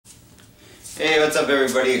Hey, what's up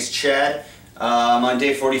everybody? It's Chad. I'm on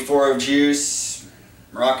day 44 of juice,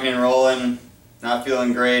 rocking and rolling, not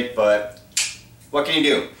feeling great, but what can you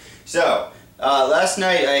do? So, last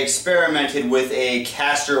night I experimented with a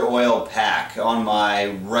castor oil pack on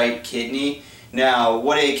my right kidney. Now,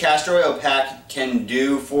 what a castor oil pack can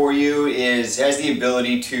do for you is has the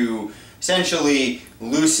ability to essentially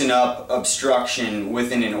loosen up obstruction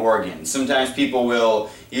within an organ. Sometimes people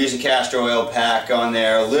will use a castor oil pack on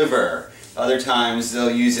their liver. Other times they'll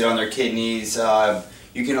use it on their kidneys.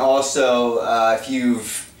 You can also, if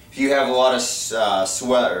you have a lot of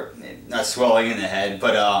not swelling in the head,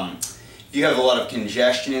 but if you have a lot of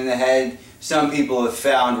congestion in the head, some people have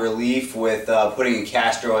found relief with putting a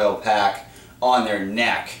castor oil pack on their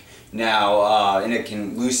neck. Now, and it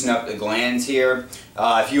can loosen up the glands here.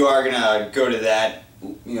 If you are gonna go to that,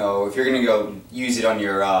 if you're gonna go use it on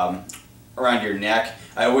your around your neck,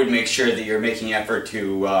 I would make sure that you're making effort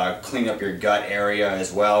to clean up your gut area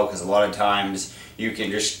as well, because a lot of times you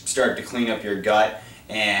can just start to clean up your gut,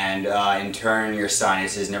 and in turn your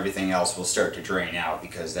sinuses and everything else will start to drain out,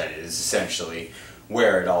 because that is essentially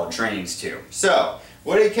where it all drains to. So,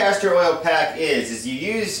 what a castor oil pack is you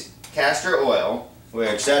use castor oil,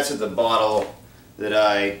 which that's what the bottle that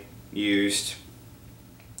I used.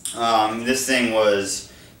 This thing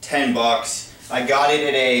was 10 bucks. I got it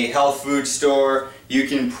at a health food store. You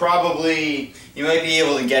might be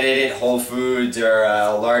able to get it at Whole Foods or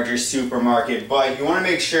a larger supermarket, but you want to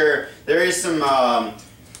make sure there is some,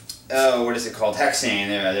 what is it called? Hexane,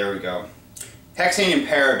 there we go. Hexane and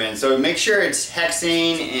paraben, so make sure it's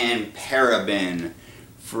hexane and paraben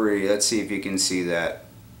free. Let's see if you can see that.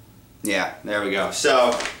 Yeah, there we go.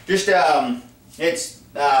 So, just, it's,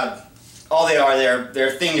 all they are,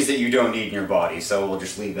 they're things that you don't need in your body, so we'll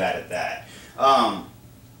just leave that at that.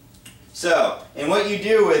 And what you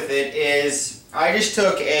do with it is, I just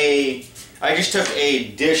took a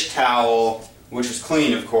dish towel, which was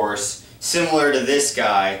clean of course, similar to this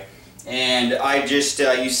guy, and I just,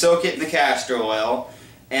 you soak it in the castor oil,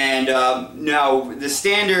 and now the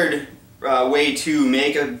standard way to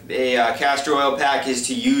make a castor oil pack is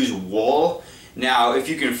to use wool. Now, if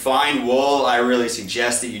you can find wool, I really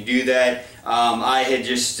suggest that you do that. I had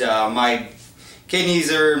just, my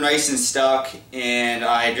kidneys are nice and stuck, and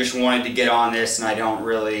I just wanted to get on this, and I don't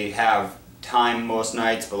really have time most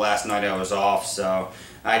nights, but last night I was off, so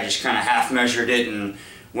I just kind of half measured it and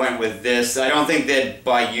went with this. I don't think that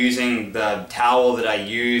by using the towel that I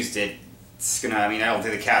used, it's gonna, I don't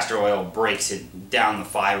think the castor oil breaks it down the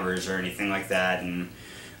fibers or anything like that, and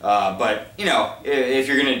but if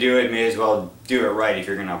you're gonna do it, may as well do it right if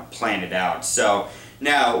you're gonna plan it out. So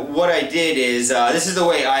now what I did is, this is the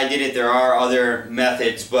way I did it. There are other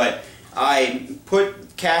methods, but I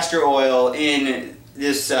put castor oil in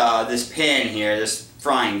this this pan here, this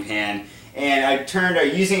frying pan, and I turned,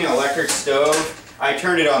 using an electric stove, I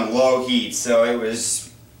turned it on low heat, so it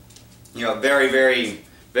was very, very,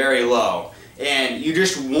 very low. And you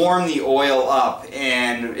just warm the oil up,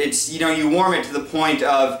 and it's, you warm it to the point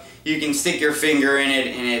of you can stick your finger in it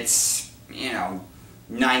and it's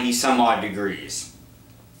 90 some odd degrees.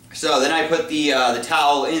 So then I put the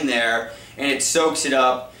towel in there and it soaks it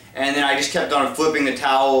up, and then I just kept on flipping the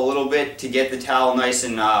towel a little bit to get the towel nice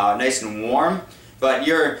and warm. But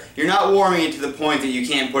you're not warming it to the point that you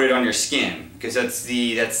can't put it on your skin, because that's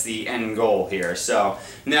the end goal here. So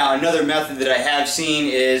now another method that I have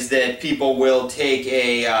seen is that people will take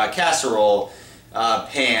a casserole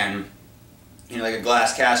pan, like a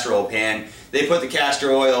glass casserole pan. They put the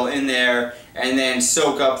castor oil in there and then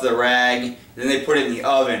soak up the rag. Then they put it in the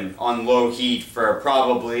oven on low heat for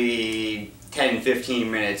probably 10-15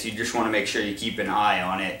 minutes. You just want to make sure you keep an eye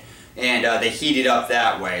on it, and they heat it up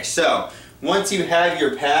that way. So once you have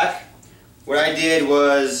your pack, what I did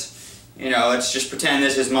was, let's just pretend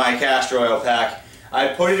this is my castor oil pack. I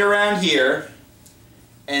put it around here,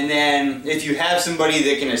 and then if you have somebody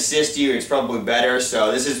that can assist you, it's probably better.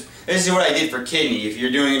 So this is what I did for kidney. If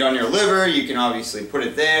you're doing it on your liver, you can obviously put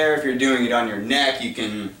it there. If you're doing it on your neck, you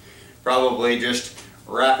can probably just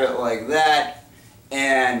wrap it like that.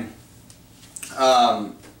 And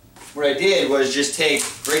what I did was just take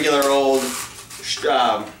regular old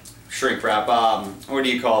shrink wrap, what do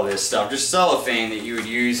you call this stuff? Just cellophane that you would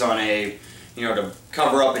use on a, to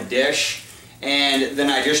cover up a dish. And then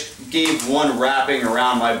I just gave one wrapping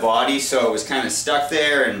around my body so it was kind of stuck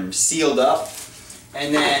there and sealed up.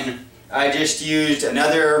 And then I just used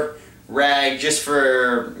another rag just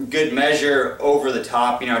for good measure over the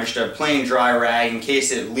top, just a plain dry rag in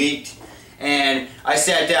case it leaked. And I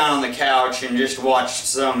sat down on the couch and just watched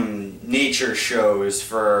some nature shows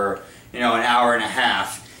for, an hour and a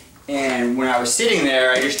half. And when I was sitting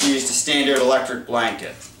there, I just used a standard electric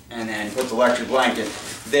blanket and then put the electric blanket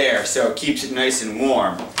there so it keeps it nice and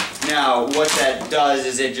warm. Now what that does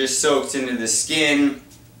is it just soaks into the skin,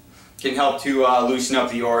 can help to loosen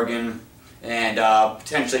up the organ and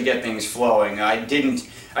potentially get things flowing. I didn't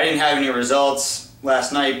have any results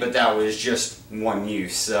last night, but that was just one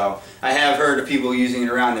use. So I have heard of people using it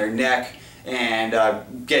around their neck and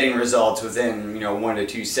getting results within 1 to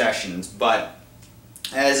 2 sessions. But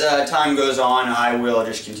as time goes on, I will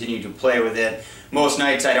just continue to play with it. Most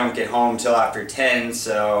nights I don't get home till after 10,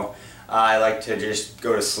 so I like to just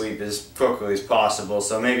go to sleep as quickly as possible.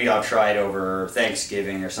 So maybe I'll try it over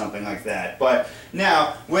Thanksgiving or something like that. But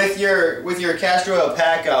now with your castor oil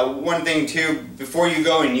pack, one thing too, before you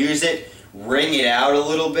go and use it, wring it out a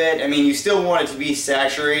little bit. I mean, you still want it to be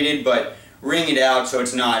saturated, but wring it out so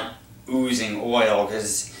it's not oozing oil,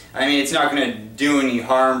 because I mean it's not going to do any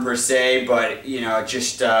harm per se, but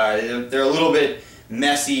just they're a little bit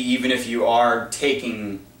messy even if you are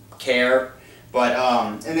taking care. But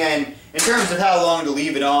and then in terms of how long to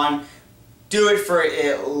leave it on, do it for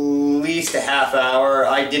at least a half hour.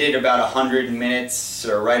 I did it about 100 minutes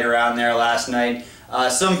or right around there last night.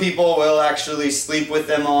 Some people will actually sleep with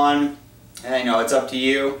them on. It's up to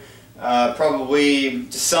you. Probably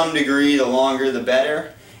to some degree, the longer the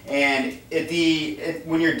better. And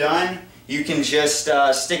when you're done, you can just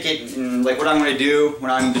stick it in, like what I'm going to do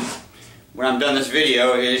when I'm done this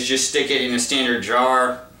video is just stick it in a standard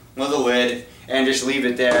jar with a lid and just leave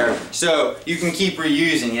it there. So you can keep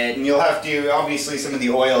reusing it, and you'll have to, obviously some of the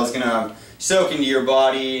oil is going to soak into your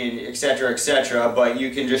body and etc., but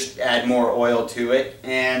you can just add more oil to it.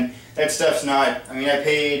 And that stuff's not, I mean, I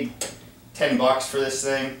paid $10 for this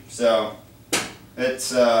thing, so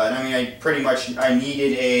it's, and I mean, I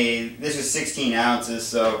needed this is 16 ounces,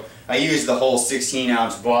 so I used the whole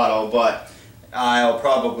 16-ounce bottle, but I'll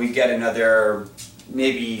probably get another,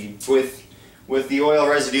 maybe with the oil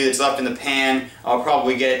residue that's left in the pan, I'll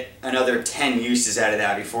probably get another 10 uses out of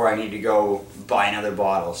that before I need to go buy another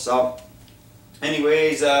bottle. So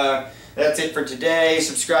anyways, that's it for today.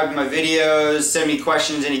 Subscribe to my videos, send me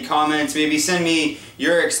questions, any comments, maybe send me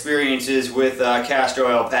your experiences with castor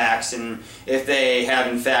oil packs and if they have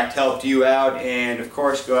in fact helped you out, and of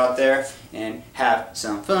course go out there and have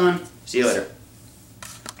some fun. See you later.